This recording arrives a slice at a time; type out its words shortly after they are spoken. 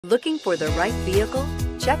Looking for the right vehicle?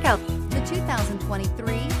 Check out the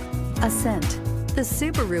 2023 Ascent. The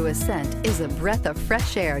Subaru Ascent is a breath of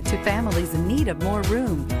fresh air to families in need of more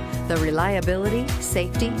room. The reliability,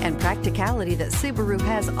 safety, and practicality that Subaru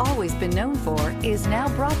has always been known for is now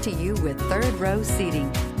brought to you with third-row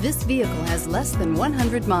seating. This vehicle has less than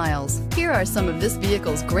 100 miles. Here are some of this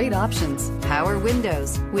vehicle's great options: power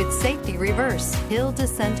windows with safety reverse, hill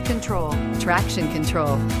descent control, traction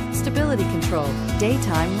control, stability control,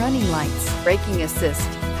 daytime running lights, braking assist,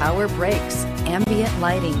 power brakes, ambient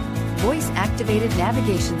lighting, voice-activated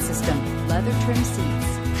navigation system, leather trim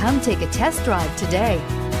seats. Come take a test drive today.